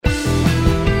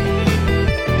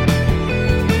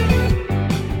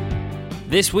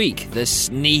This week, the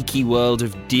sneaky world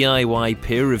of DIY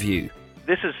peer review.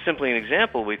 This is simply an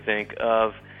example, we think,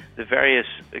 of the various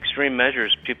extreme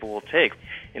measures people will take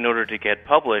in order to get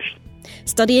published.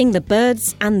 Studying the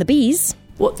birds and the bees.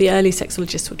 What the early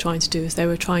sexologists were trying to do is they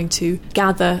were trying to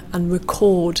gather and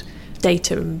record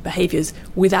data and behaviours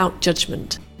without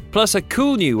judgment. Plus a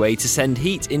cool new way to send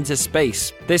heat into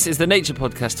space. This is the Nature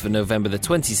Podcast for November the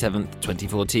 27th,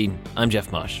 2014. I'm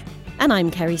Jeff Marsh. And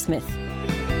I'm Kerry Smith.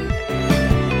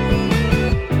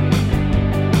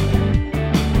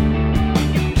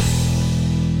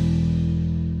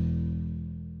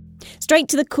 Straight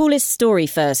to the coolest story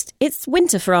first. It's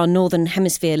winter for our Northern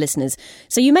Hemisphere listeners,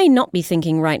 so you may not be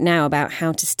thinking right now about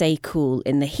how to stay cool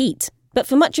in the heat. But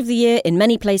for much of the year, in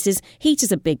many places, heat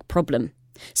is a big problem.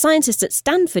 Scientists at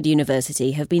Stanford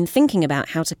University have been thinking about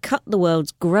how to cut the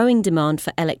world's growing demand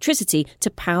for electricity to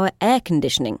power air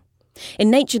conditioning.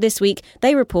 In Nature this week,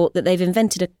 they report that they've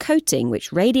invented a coating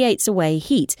which radiates away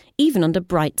heat, even under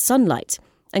bright sunlight,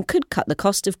 and could cut the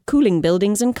cost of cooling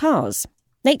buildings and cars.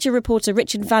 Nature reporter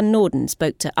Richard Van Noorden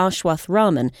spoke to Ashwath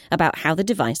Rahman about how the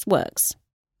device works.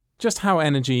 Just how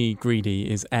energy greedy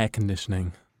is air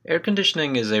conditioning? Air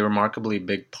conditioning is a remarkably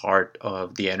big part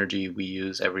of the energy we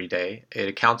use every day. It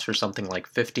accounts for something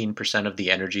like 15% of the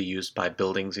energy used by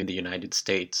buildings in the United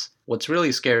States. What's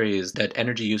really scary is that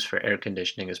energy use for air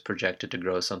conditioning is projected to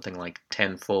grow something like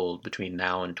tenfold between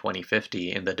now and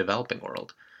 2050 in the developing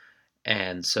world.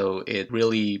 And so it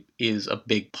really is a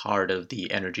big part of the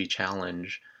energy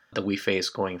challenge that we face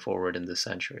going forward in this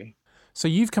century. So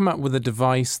you've come up with a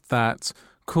device that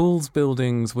cools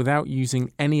buildings without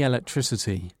using any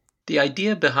electricity. The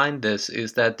idea behind this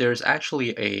is that there's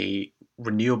actually a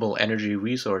renewable energy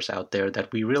resource out there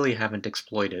that we really haven't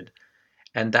exploited.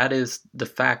 And that is the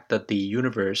fact that the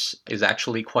universe is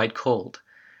actually quite cold.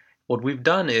 What we've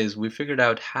done is we figured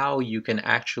out how you can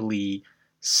actually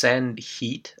send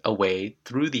heat away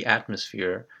through the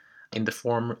atmosphere in the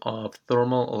form of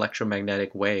thermal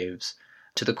electromagnetic waves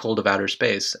to the cold of outer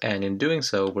space. And in doing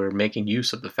so, we're making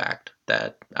use of the fact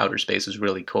that outer space is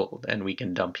really cold and we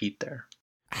can dump heat there.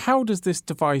 How does this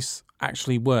device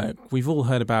actually work? We've all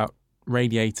heard about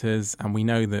radiators and we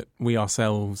know that we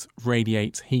ourselves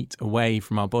radiate heat away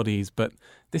from our bodies, but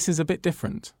this is a bit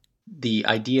different. The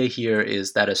idea here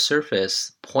is that a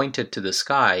surface pointed to the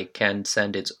sky can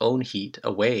send its own heat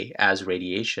away as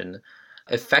radiation,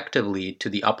 effectively to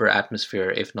the upper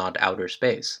atmosphere, if not outer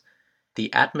space.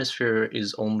 The atmosphere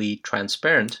is only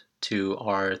transparent to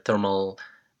our thermal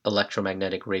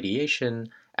electromagnetic radiation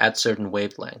at certain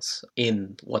wavelengths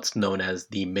in what's known as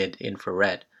the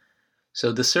mid-infrared.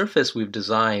 So the surface we've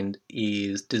designed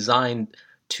is designed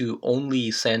to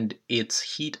only send its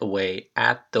heat away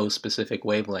at those specific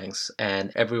wavelengths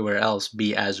and everywhere else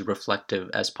be as reflective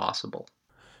as possible.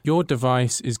 Your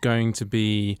device is going to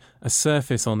be a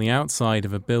surface on the outside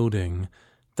of a building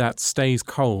that stays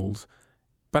cold,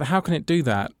 but how can it do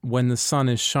that when the sun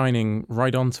is shining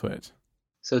right onto it?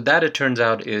 So that, it turns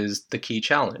out, is the key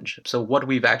challenge. So what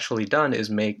we've actually done is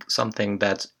make something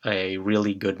that's a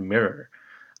really good mirror.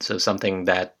 So something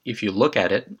that, if you look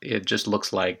at it, it just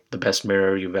looks like the best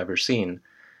mirror you've ever seen.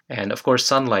 And of course,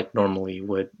 sunlight normally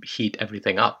would heat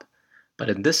everything up. But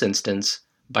in this instance,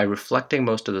 by reflecting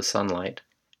most of the sunlight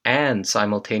and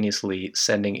simultaneously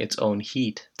sending its own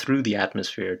heat through the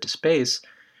atmosphere to space,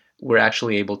 we're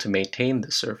actually able to maintain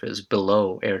the surface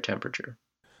below air temperature.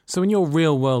 So in your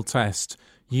real-world test,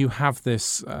 you have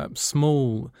this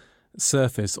small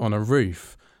surface on a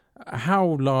roof.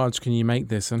 How large can you make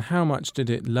this, and how much did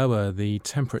it lower the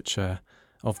temperature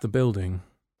of the building?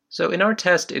 So in our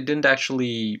test, it didn't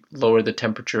actually lower the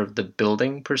temperature of the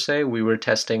building per se. We were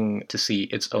testing to see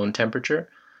its own temperature.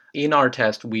 In our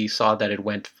test, we saw that it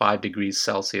went 5 degrees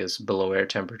Celsius below air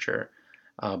temperature.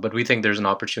 But we think there's an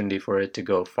opportunity for it to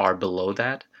go far below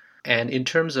that. And in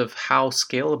terms of how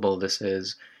scalable this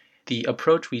is, the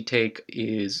approach we take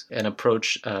is an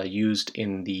approach used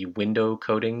in the window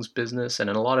coatings business and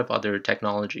in a lot of other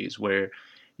technologies where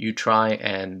you try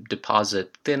and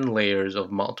deposit thin layers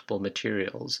of multiple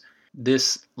materials.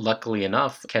 This, luckily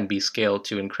enough, can be scaled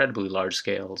to incredibly large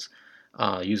scales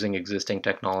using existing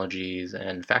technologies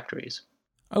and factories.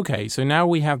 Okay, so now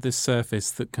we have this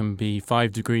surface that can be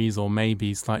 5 degrees or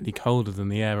maybe slightly colder than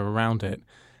the air around it.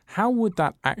 How would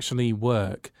that actually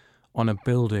work on a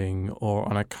building or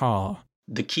on a car?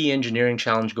 The key engineering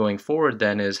challenge going forward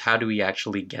then is how do we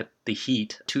actually get the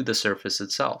heat to the surface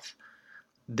itself?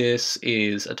 This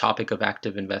is a topic of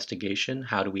active investigation.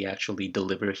 How do we actually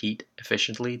deliver heat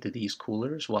efficiently to these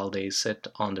coolers while they sit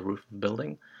on the roof of the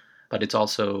building? But it's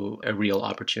also a real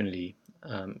opportunity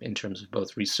in terms of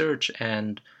both research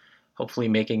and hopefully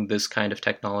making this kind of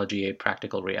technology a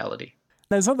practical reality.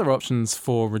 There's other options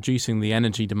for reducing the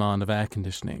energy demand of air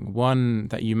conditioning. One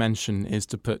that you mentioned is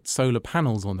to put solar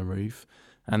panels on the roof,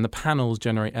 and the panels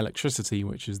generate electricity,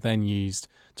 which is then used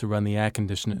to run the air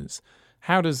conditioners.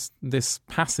 How does this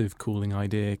passive cooling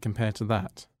idea compare to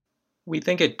that? We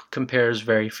think it compares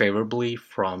very favorably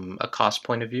from a cost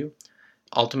point of view.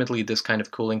 Ultimately, this kind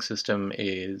of cooling system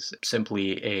is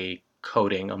simply a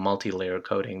coating, a multi-layer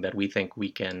coating that we think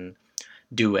we can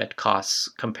do at costs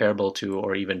comparable to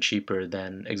or even cheaper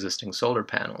than existing solar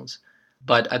panels.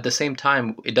 But at the same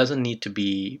time, it doesn't need to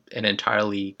be an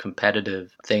entirely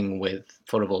competitive thing with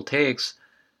photovoltaics,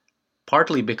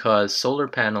 partly because solar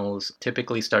panels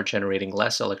typically start generating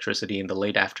less electricity in the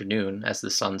late afternoon as the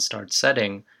sun starts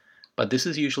setting, but this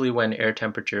is usually when air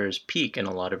temperatures peak in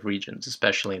a lot of regions,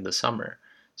 especially in the summer.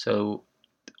 So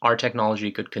our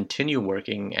technology could continue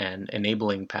working and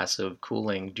enabling passive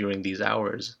cooling during these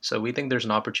hours. So we think there's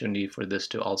an opportunity for this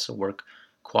to also work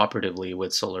cooperatively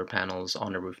with solar panels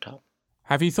on a rooftop.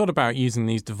 Have you thought about using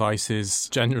these devices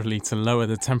generally to lower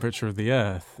the temperature of the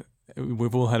Earth?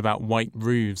 We've all heard about white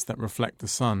roofs that reflect the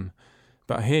sun,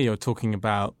 but here you're talking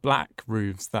about black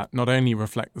roofs that not only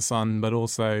reflect the sun, but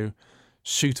also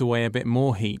shoot away a bit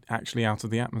more heat actually out of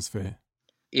the atmosphere.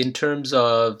 In terms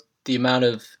of the amount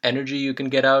of energy you can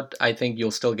get out, I think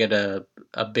you'll still get a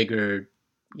bigger,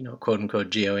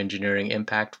 quote-unquote geoengineering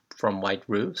impact from white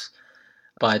roofs.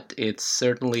 But it's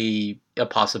certainly a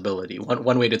possibility.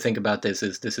 One way to think about this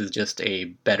is just a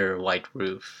better white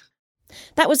roof.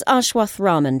 That was Ashwath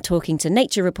Raman talking to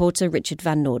Nature reporter Richard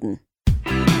Van Norden.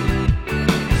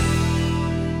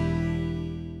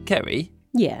 Kerry?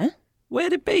 Yeah? Where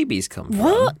did babies come from?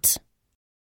 What?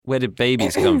 Where did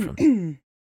babies come from?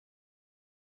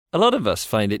 A lot of us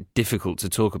find it difficult to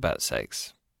talk about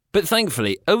sex. But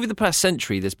thankfully, over the past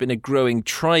century, there's been a growing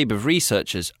tribe of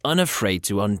researchers unafraid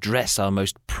to undress our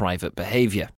most private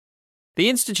behaviour. The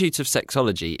Institute of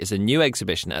Sexology is a new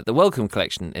exhibition at the Wellcome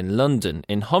Collection in London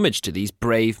in homage to these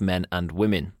brave men and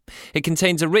women. It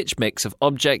contains a rich mix of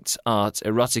objects, art,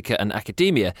 erotica and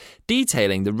academia,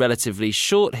 detailing the relatively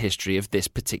short history of this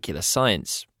particular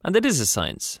science. And it is a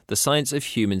science, the science of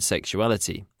human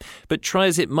sexuality. But try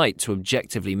as it might to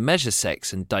objectively measure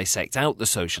sex and dissect out the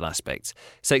social aspects,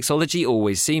 sexology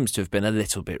always seems to have been a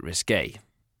little bit risque.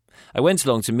 I went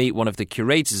along to meet one of the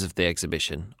curators of the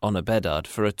exhibition, Honor Bedard,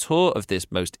 for a tour of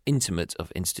this most intimate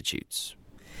of institutes.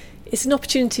 It's an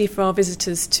opportunity for our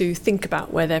visitors to think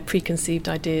about where their preconceived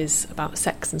ideas about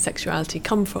sex and sexuality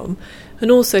come from,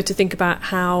 and also to think about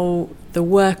how the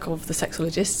work of the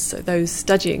sexologists, so those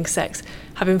studying sex,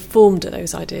 have informed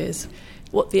those ideas.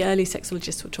 What the early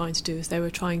sexologists were trying to do is they were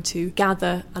trying to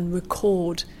gather and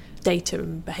record data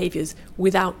and behaviours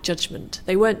without judgment.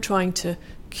 They weren't trying to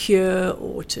cure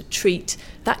or to treat.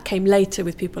 That came later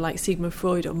with people like Sigmund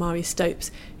Freud or Marie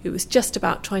Stopes. It was just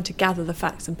about trying to gather the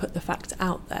facts and put the facts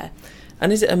out there.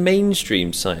 And is it a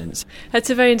mainstream science? That's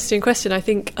a very interesting question. I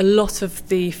think a lot of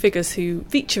the figures who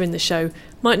feature in the show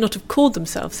might not have called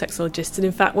themselves sexologists. And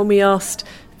in fact, when we asked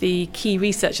the key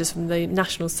researchers from the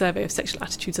National Survey of Sexual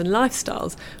Attitudes and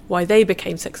Lifestyles why they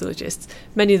became sexologists,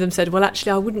 many of them said, well,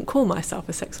 actually, I wouldn't call myself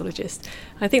a sexologist.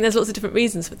 I think there's lots of different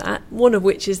reasons for that, one of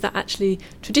which is that actually,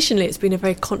 traditionally, it's been a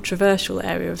very controversial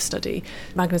area of study.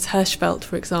 Magnus Hirschfeld,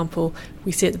 for example,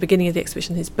 we see at the beginning of the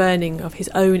exhibition his burning of his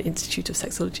own Institute of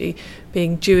Sexology,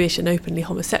 being Jewish and openly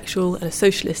homosexual and a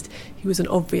socialist. He was an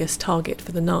obvious target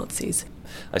for the Nazis.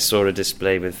 I saw a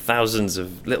display with thousands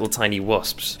of little tiny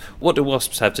wasps. What do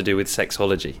wasps have to do with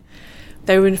sexology?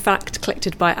 They were in fact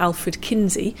collected by Alfred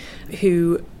Kinsey,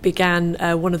 who began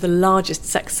one of the largest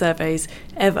sex surveys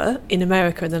ever in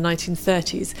America in the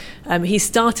 1930s. He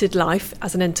started life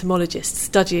as an entomologist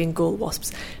studying gall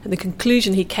wasps, and the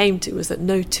conclusion he came to was that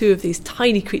no two of these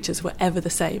tiny creatures were ever the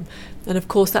same. And of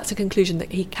course that's a conclusion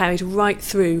that he carried right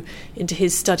through into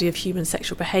his study of human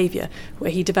sexual behaviour, where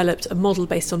he developed a model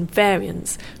based on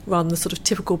variance rather than the sort of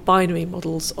typical binary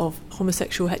models of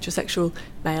homosexual, heterosexual,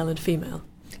 male and female.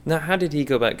 Now, how did he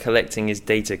go about collecting his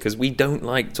data? Because we don't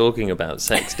like talking about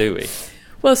sex, do we?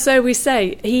 Well, so we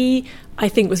say. He, I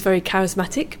think, was very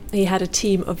charismatic. He had a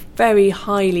team of very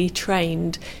highly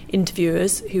trained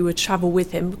interviewers who would travel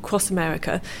with him across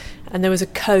America. And there was a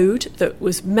code that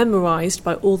was memorised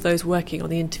by all those working on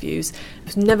the interviews. It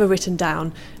was never written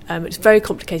down. It was very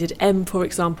complicated. M, for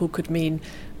example, could mean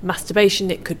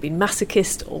masturbation, it could be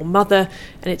masochist or mother,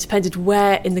 and it depended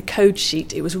where in the code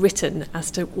sheet it was written as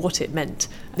to what it meant.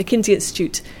 The Kinsey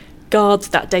Institute guards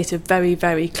that data very,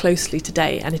 very closely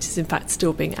today, and it is in fact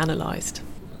still being analysed.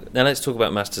 Now let's talk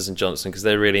about Masters and Johnson, because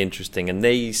they're really interesting, and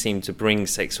they seem to bring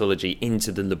sexology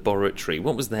into the laboratory.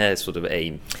 What was their sort of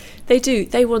aim? They do.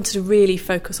 They wanted to really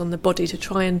focus on the body to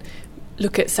try and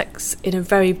look at sex in a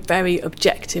very, very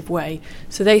objective way.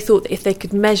 So they thought that if they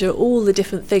could measure all the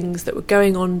different things that were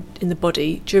going on in the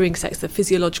body during sex, the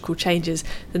physiological changes,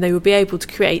 then they would be able to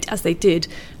create, as they did,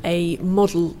 a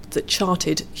model that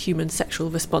charted human sexual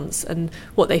response. And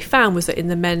what they found was that in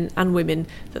the men and women,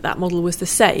 that model was the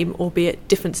same, albeit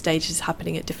different stages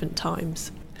happening at different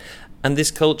times. And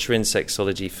this culture in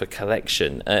sexology for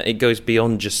collection, it goes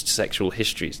beyond just sexual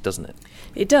histories, doesn't it?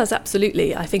 It does,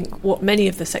 absolutely. I think what many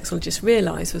of the sexologists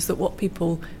realised was that what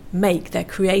people make, their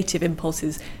creative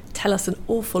impulses, tell us an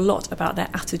awful lot about their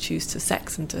attitudes to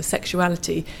sex and to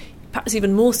sexuality, perhaps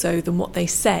even more so than what they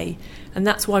say. And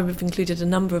that's why we've included a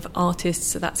number of artists,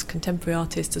 so that's contemporary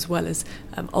artists as well as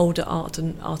older art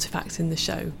and artefacts in the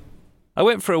show. I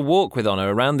went for a walk with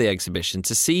Honor around the exhibition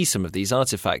to see some of these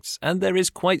artefacts, and there is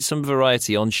quite some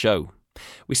variety on show.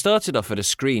 We started off at a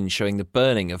screen showing the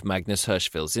burning of Magnus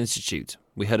Hirschfeld's institute.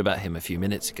 We heard about him a few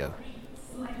minutes ago.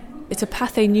 It's a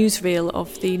Pathé newsreel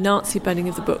of the Nazi burning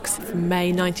of the books from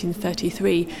May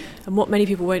 1933. And what many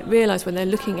people won't realise when they're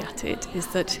looking at it is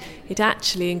that it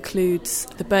actually includes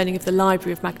the burning of the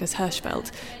library of Magnus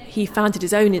Hirschfeld. He founded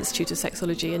his own Institute of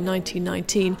Sexology in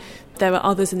 1919. There were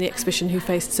others in the exhibition who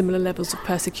faced similar levels of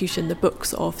persecution. The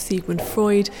books of Sigmund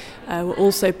Freud were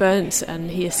also burnt,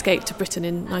 and he escaped to Britain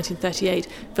in 1938.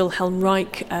 Wilhelm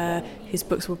Reich, his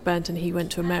books were burnt and he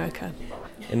went to America.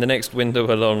 In the next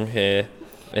window along here,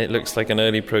 it looks like an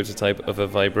early prototype of a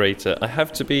vibrator. I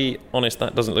have to be honest,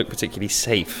 that doesn't look particularly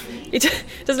safe. It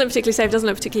doesn't look particularly safe, doesn't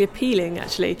look particularly appealing,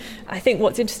 actually. I think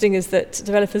what's interesting is that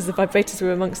developers of vibrators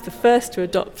were amongst the first to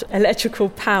adopt electrical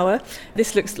power.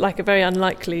 This looks like a very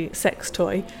unlikely sex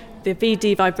toy. The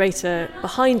VD vibrator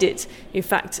behind it, in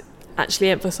fact,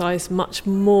 actually emphasised much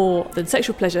more than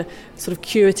sexual pleasure, sort of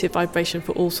curative vibration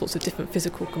for all sorts of different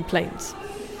physical complaints.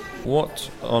 What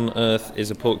on earth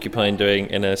is a porcupine doing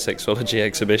in a sexology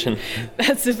exhibition?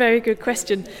 That's a very good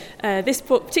question. This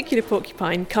particular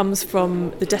porcupine comes from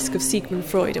the desk of Sigmund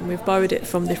Freud, and we've borrowed it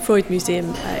from the Freud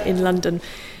Museum in London.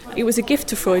 It was a gift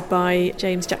to Freud by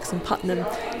James Jackson Putnam,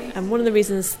 and one of the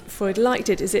reasons Freud liked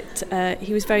it is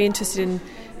he was very interested in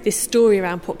this story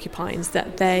around porcupines,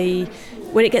 that they,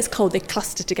 when it gets cold, they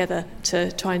cluster together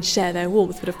to try and share their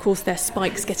warmth, but of course their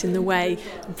spikes get in the way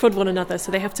and prod one another,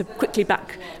 so they have to quickly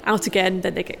back out again,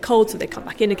 then they get cold, so they come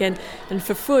back in again. And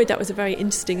for Freud, that was a very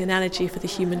interesting analogy for the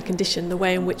human condition, the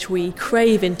way in which we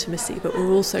crave intimacy, but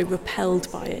we're also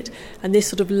repelled by it. And this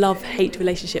sort of love-hate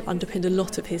relationship underpinned a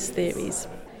lot of his theories.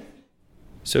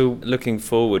 So, looking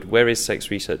forward, where is sex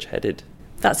research headed?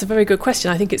 That's a very good question.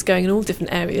 I think it's going in all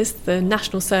different areas. The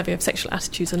National Survey of Sexual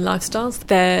Attitudes and Lifestyles,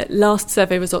 their last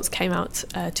survey results came out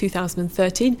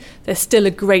 2013. There's still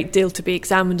a great deal to be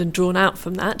examined and drawn out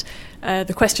from that.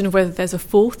 The question of whether there's a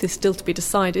fourth is still to be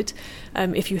decided.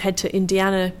 If you head to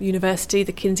Indiana University,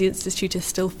 the Kinsey Institute is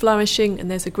still flourishing, and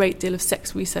there's a great deal of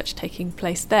sex research taking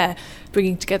place there,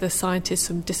 bringing together scientists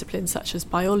from disciplines such as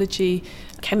biology,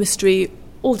 chemistry,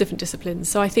 all different disciplines.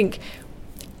 So I think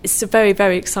it's a very,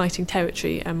 very exciting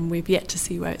territory, and we've yet to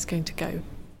see where it's going to go.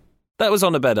 That was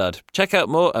Honor Bedard. Check out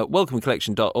more at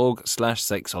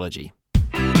wellcomecollection.org/sexology.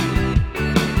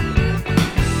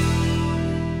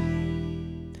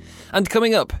 And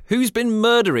coming up, who's been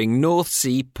murdering North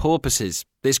Sea porpoises?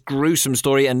 This gruesome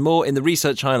story and more in the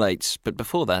research highlights. But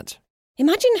before that,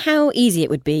 imagine how easy it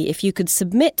would be if you could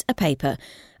submit a paper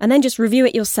and then just review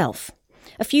it yourself.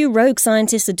 A few rogue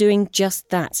scientists are doing just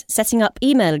that, setting up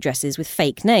email addresses with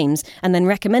fake names and then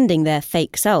recommending their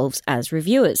fake selves as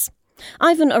reviewers.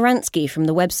 Ivan Oransky from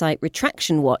the website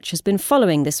Retraction Watch has been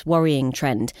following this worrying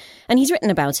trend, and he's written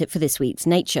about it for this week's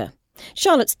Nature.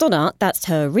 Charlotte Stoddart, that's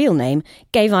her real name,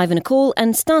 gave Ivan a call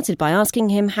and started by asking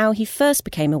him how he first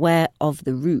became aware of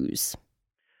the ruse.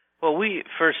 Well, we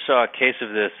first saw a case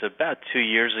of this about 2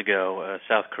 years ago, a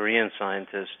South Korean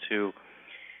scientist who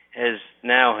has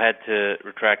now had to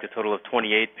retract a total of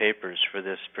 28 papers for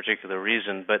this particular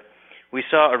reason. But we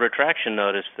saw a retraction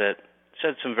notice that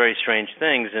said some very strange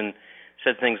things, and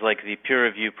said things like the peer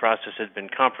review process had been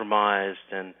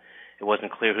compromised and it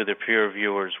wasn't clear who the peer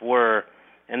reviewers were.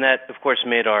 And that, of course,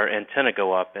 made our antenna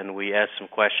go up, and we asked some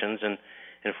questions, and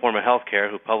Informa Healthcare,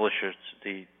 who publishes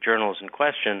the journals in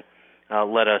question,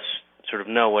 let us sort of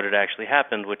know what had actually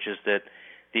happened, which is that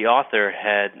the author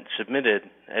had submitted,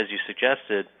 as you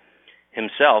suggested,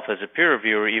 himself as a peer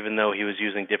reviewer, even though he was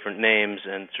using different names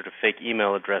and sort of fake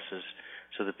email addresses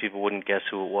so that people wouldn't guess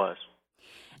who it was.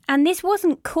 And this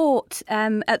wasn't caught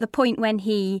at the point when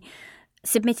he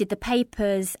submitted the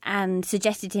papers and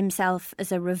suggested himself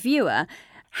as a reviewer.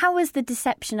 How was the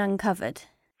deception uncovered?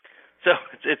 So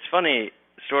it's funny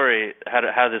story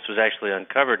how this was actually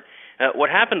uncovered. What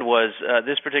happened was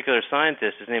this particular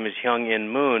scientist, his name is Hyung-In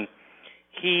Moon,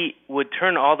 he would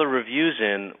turn all the reviews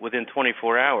in within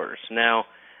 24 hours. Now,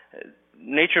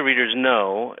 Nature readers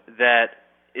know that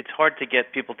it's hard to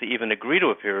get people to even agree to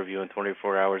a peer review in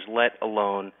 24 hours, let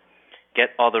alone get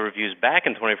all the reviews back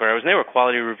in 24 hours. And they were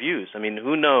quality reviews. I mean,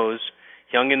 who knows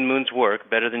Hyung-In Moon's work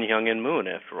better than Hyung-In Moon,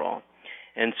 after all?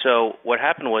 And so what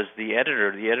happened was the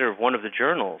editor of one of the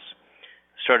journals,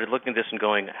 started looking at this and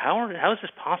going, how is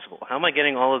this possible? How am I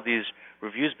getting all of these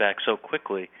reviews back so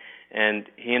quickly? And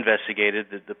he investigated,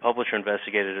 the publisher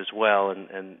investigated as well,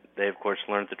 and they, of course,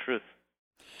 learned the truth.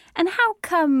 And how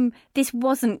come this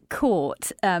wasn't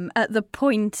caught at the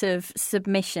point of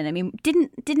submission? I mean,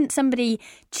 didn't somebody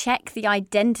check the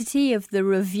identity of the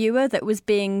reviewer that was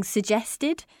being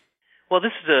suggested? Well,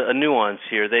 this is a nuance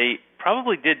here. They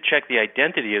probably did check the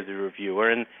identity of the reviewer,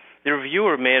 and the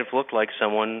reviewer may have looked like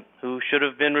someone who should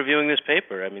have been reviewing this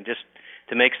paper. I mean, just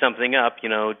to make something up,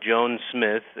 Joan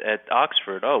Smith at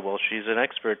Oxford. Oh, well, she's an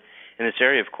expert in this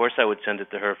area. Of course I would send it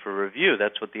to her for review.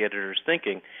 That's what the editor's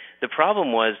thinking. The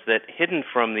problem was that hidden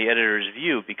from the editor's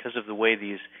view, because of the way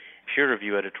these peer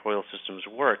review editorial systems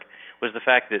work, was the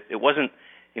fact that it wasn't,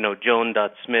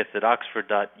 joan.smith at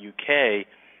oxford.uk,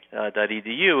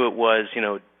 .edu. It was,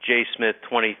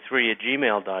 jsmith23 at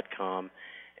gmail.com.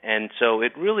 And so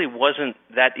it really wasn't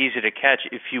that easy to catch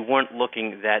if you weren't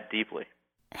looking that deeply.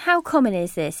 How common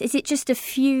is this? Is it just a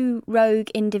few rogue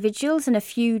individuals and a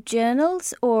few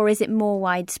journals, or is it more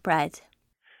widespread?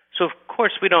 So, of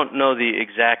course, we don't know the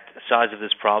exact size of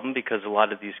this problem because a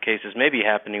lot of these cases may be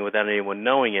happening without anyone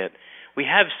knowing it. We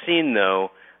have seen, though,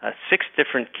 6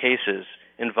 different cases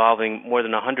involving more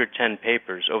than 110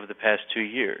 papers over the past 2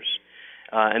 years.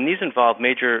 And these involve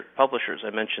major publishers. I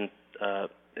mentioned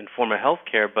Informa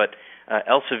Healthcare, but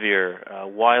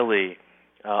Elsevier, Wiley,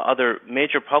 other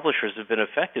major publishers have been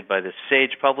affected by this.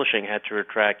 Sage Publishing had to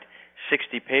retract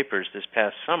 60 papers this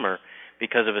past summer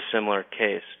because of a similar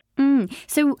case.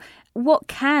 So what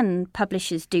can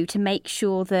publishers do to make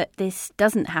sure that this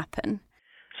doesn't happen?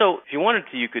 So if you wanted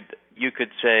to, you could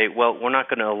say, well, we're not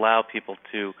going to allow people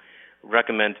to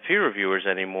recommend peer reviewers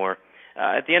anymore.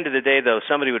 At the end of the day, though,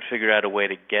 somebody would figure out a way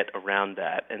to get around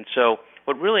that. And so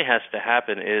what really has to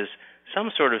happen is some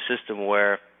sort of system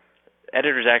where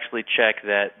editors actually check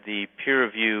that the peer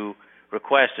review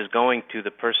request is going to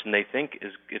the person they think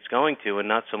it's going to and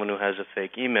not someone who has a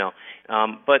fake email.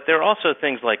 But there are also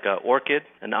things like ORCID,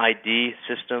 an ID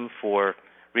system for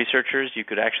researchers. You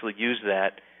could actually use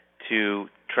that to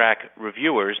track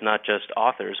reviewers, not just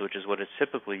authors, which is what it's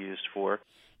typically used for.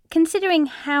 Considering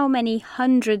how many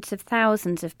hundreds of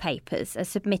thousands of papers are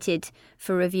submitted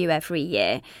for review every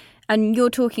year, and you're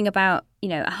talking about,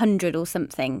 100 or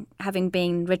something having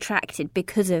been retracted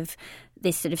because of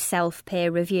this sort of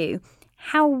self-peer review,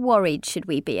 how worried should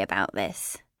we be about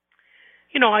this?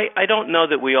 I don't know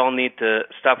that we all need to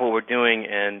stop what we're doing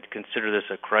and consider this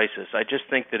a crisis. I just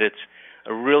think that it's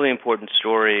a really important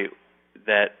story,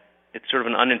 that it's sort of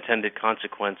an unintended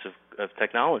consequence of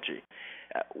technology.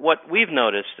 What we've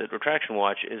noticed at Retraction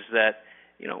Watch is that,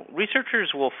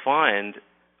 researchers will find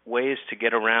ways to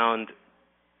get around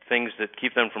things that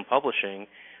keep them from publishing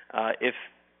if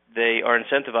they are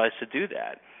incentivized to do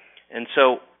that. And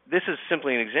so this is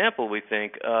simply an example, we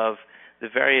think, of the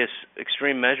various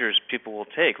extreme measures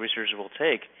researchers will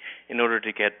take in order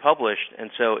to get published.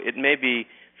 And so it may be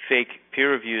fake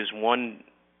peer reviews one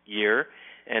year,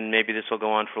 and maybe this will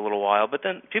go on for a little while, but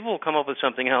then people will come up with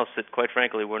something else that, quite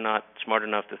frankly, we're not smart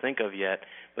enough to think of yet,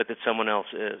 but that someone else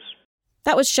is.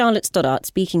 That was Charlotte Stoddart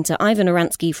speaking to Ivan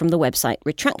Oransky from the website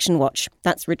Retraction Watch.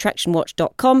 That's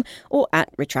retractionwatch.com or at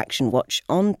Retraction Watch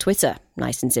on Twitter.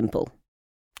 Nice and simple.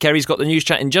 Kerry's got the news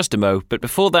chat in just a mo, but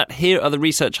before that, here are the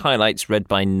research highlights read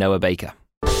by Noah Baker.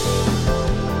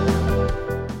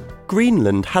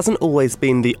 Greenland hasn't always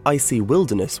been the icy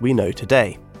wilderness we know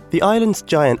today. The island's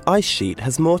giant ice sheet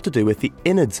has more to do with the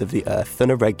innards of the Earth than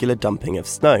a regular dumping of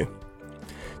snow.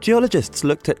 Geologists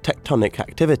looked at tectonic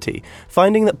activity,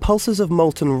 finding that pulses of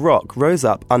molten rock rose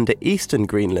up under eastern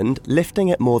Greenland, lifting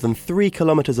it more than 3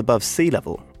 kilometres above sea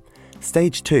level.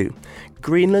 Stage 2.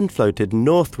 Greenland floated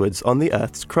northwards on the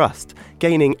Earth's crust,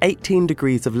 gaining 18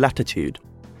 degrees of latitude.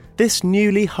 This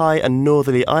newly high and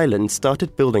northerly island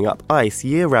started building up ice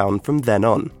year-round from then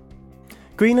on.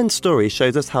 Greenland's story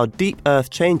shows us how deep Earth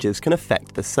changes can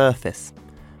affect the surface.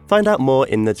 Find out more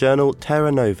in the journal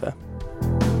Terra Nova.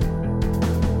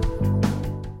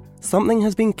 Something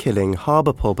has been killing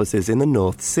harbour porpoises in the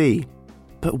North Sea.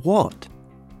 But what?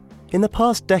 In the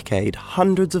past decade,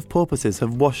 hundreds of porpoises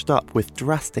have washed up with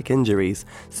drastic injuries,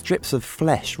 strips of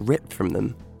flesh ripped from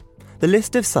them. The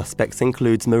list of suspects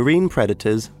includes marine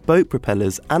predators, boat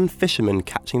propellers, and fishermen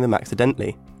catching them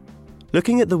accidentally.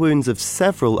 Looking at the wounds of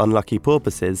several unlucky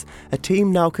porpoises, a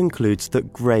team now concludes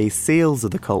that grey seals are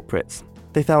the culprits.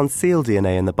 They found seal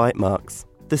DNA in the bite marks.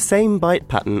 The same bite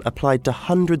pattern applied to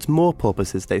hundreds more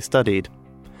porpoises they studied.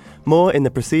 More in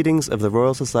the proceedings of the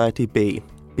Royal Society B.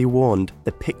 Be warned,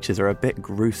 the pictures are a bit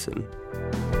gruesome.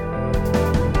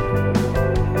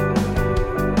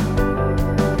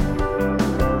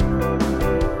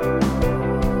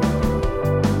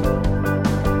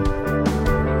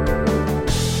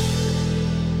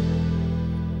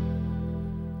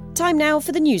 Time now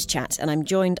for the news chat, and I'm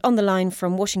joined on the line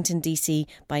from Washington, D.C.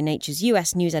 by Nature's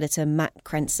US news editor, Matt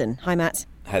Crenson. Hi, Matt.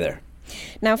 Hi there.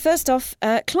 Now, first off,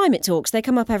 climate talks, they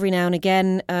come up every now and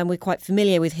again. We're quite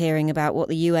familiar with hearing about what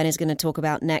the UN is going to talk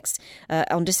about next.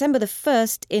 On December the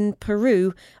 1st in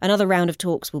Peru, another round of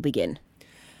talks will begin.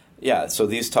 Yeah, so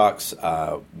these talks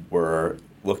were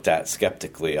looked at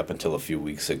skeptically up until a few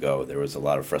weeks ago. There was a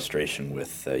lot of frustration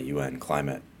with the UN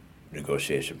climate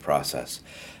negotiation process.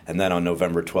 And then on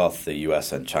November 12th, the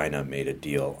U.S. and China made a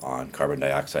deal on carbon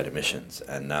dioxide emissions.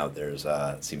 And now there's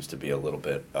seems to be a little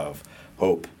bit of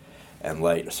hope and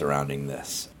light surrounding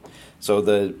this. So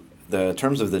the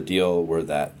terms of the deal were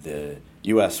that the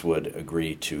U.S. would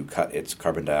agree to cut its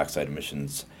carbon dioxide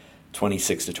emissions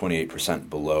 26 to 28%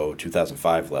 below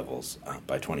 2005 levels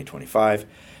by 2025.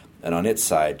 And on its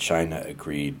side, China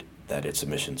agreed that its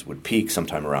emissions would peak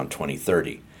sometime around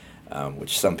 2030.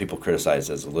 Which some people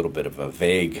criticize as a little bit of a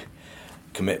vague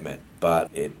commitment, but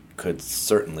it could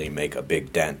certainly make a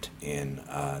big dent in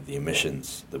the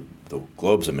emissions, the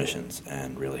globe's emissions,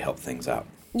 and really help things out.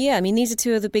 Yeah, I mean, these are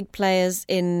two of the big players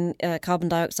in carbon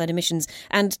dioxide emissions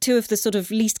and two of the sort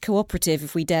of least cooperative,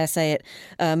 if we dare say it,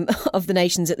 of the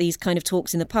nations at these kind of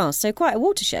talks in the past. So quite a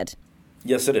watershed.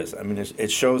 Yes, it is. I mean, it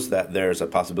shows that there's a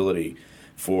possibility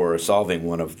for solving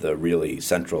one of the really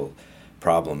central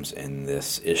problems in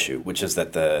this issue, which is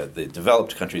that the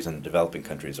developed countries and the developing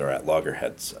countries are at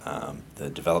loggerheads. The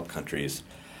developed countries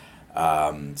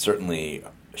certainly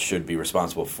should be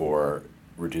responsible for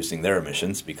reducing their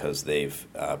emissions because they've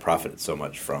profited so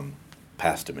much from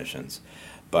past emissions.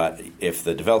 But if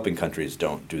the developing countries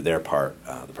don't do their part,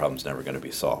 the problem's never going to be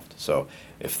solved. So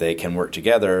if they can work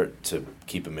together to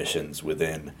keep emissions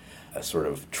within a sort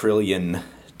of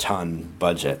trillion-ton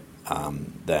budget,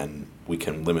 then we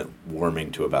can limit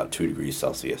warming to about 2 degrees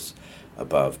Celsius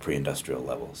above pre-industrial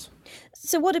levels.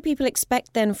 So what do people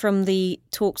expect then from the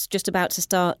talks just about to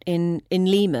start in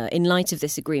Lima in light of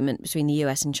this agreement between the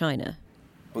US and China?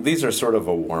 Well, these are sort of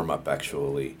a warm-up,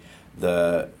 actually.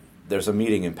 There's a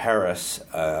meeting in Paris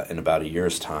in about a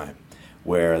year's time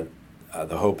where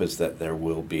the hope is that there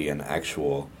will be an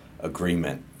actual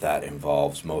agreement that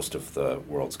involves most of the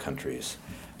world's countries.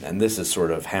 And this is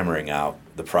sort of hammering out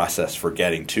the process for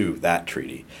getting to that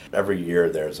treaty. Every year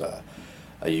there's a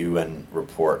UN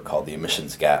report called the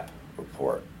Emissions Gap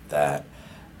Report that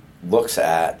looks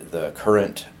at the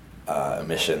current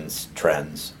emissions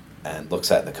trends and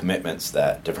looks at the commitments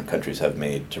that different countries have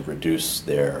made to reduce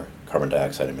their carbon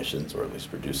dioxide emissions, or at least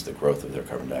reduce the growth of their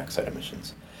carbon dioxide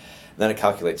emissions. And then it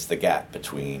calculates the gap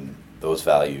between those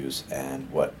values and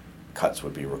what cuts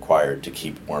would be required to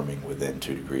keep warming within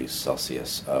 2 degrees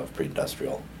Celsius of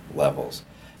pre-industrial levels.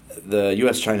 The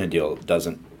U.S.-China deal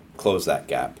doesn't close that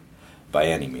gap by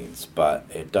any means, but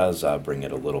it does bring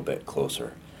it a little bit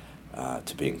closer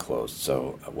to being closed.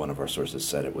 So one of our sources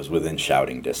said it was within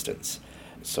shouting distance.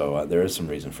 So there is some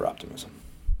reason for optimism.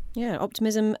 Yeah,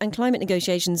 optimism and climate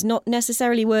negotiations, not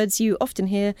necessarily words you often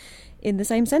hear in the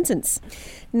same sentence.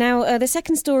 Now, the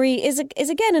second story is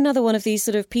again another one of these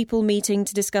sort of people meeting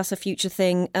to discuss a future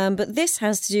thing, but this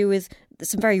has to do with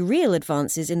some very real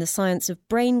advances in the science of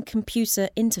brain-computer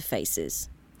interfaces.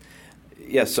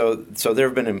 Yeah, so there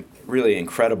have been really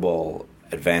incredible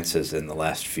advances in the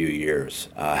last few years,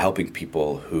 helping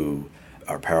people who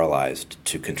are paralyzed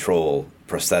to control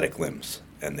prosthetic limbs.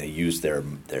 And they use their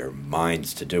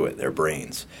minds to do it, their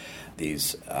brains.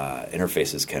 These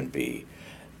interfaces can be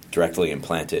directly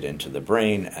implanted into the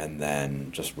brain, and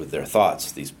then just with their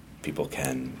thoughts, these people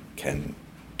can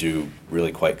do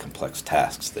really quite complex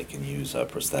tasks. They can use a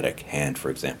prosthetic hand,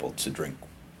 for example, to drink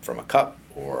from a cup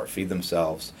or feed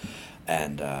themselves.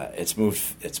 And it's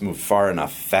moved far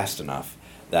enough, fast enough,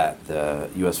 that the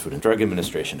U.S. Food and Drug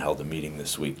Administration held a meeting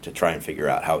this week to try and figure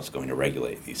out how it's going to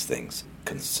regulate these things,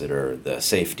 consider the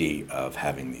safety of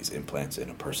having these implants in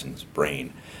a person's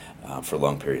brain for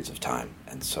long periods of time.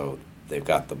 And so they've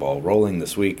got the ball rolling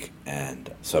this week,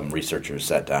 and some researchers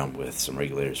sat down with some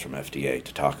regulators from FDA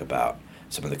to talk about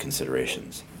some of the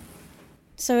considerations.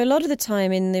 So a lot of the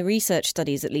time in the research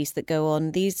studies, at least, that go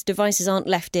on, these devices aren't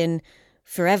left in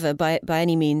forever by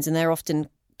any means, and they're often,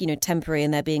 temporary,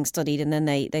 and they're being studied, and then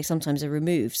they sometimes are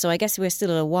removed. So I guess we're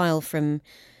still a while from,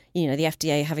 the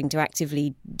FDA having to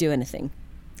actively do anything.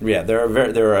 Yeah, there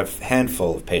are a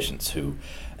handful of patients who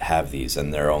have these,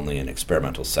 and they're only in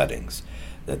experimental settings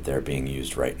that they're being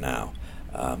used right now.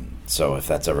 So if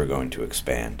that's ever going to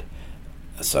expand,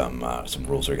 some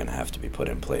rules are going to have to be put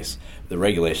in place. The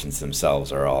regulations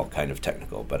themselves are all kind of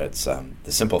technical, but it's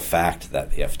the simple fact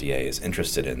that the FDA is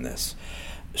interested in this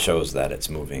shows that it's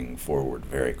moving forward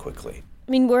very quickly.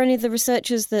 I mean, were any of the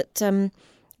researchers that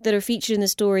are featured in the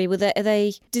story,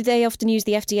 did they often use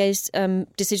the FDA's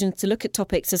decisions to look at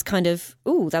topics as kind of,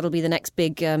 that'll be the next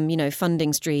big,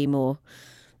 funding stream or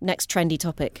next trendy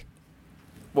topic?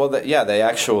 Well, they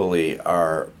actually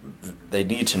are. They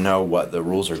need to know what the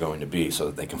rules are going to be so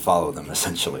that they can follow them,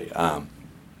 essentially. One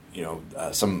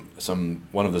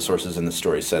of the sources in the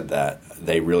story said that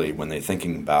they really, when they're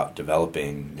thinking about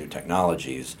developing new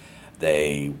technologies,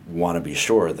 they want to be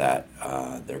sure that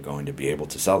they're going to be able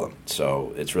to sell them.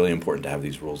 So it's really important to have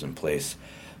these rules in place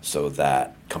so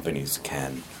that companies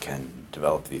can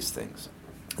develop these things.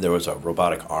 There was a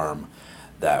robotic arm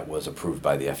that was approved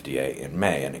by the FDA in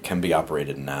May, and it can be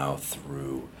operated now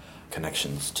through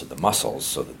connections to the muscles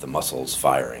so that the muscles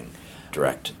firing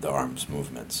direct the arm's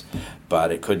movements.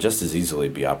 But it could just as easily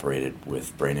be operated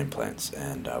with brain implants,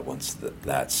 and once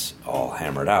that's all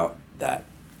hammered out, that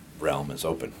realm is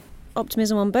open.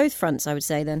 Optimism on both fronts, I would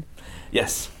say, then.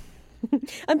 Yes.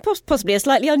 And possibly a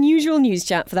slightly unusual news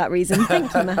chat for that reason.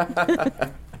 Thank you,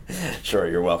 Matt. Sure,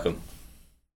 you're welcome.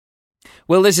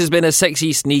 Well, this has been a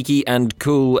sexy, sneaky and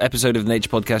cool episode of the Nature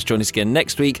Podcast. Join us again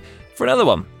next week for another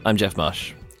one. I'm Jeff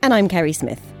Marsh. And I'm Kerry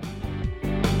Smith.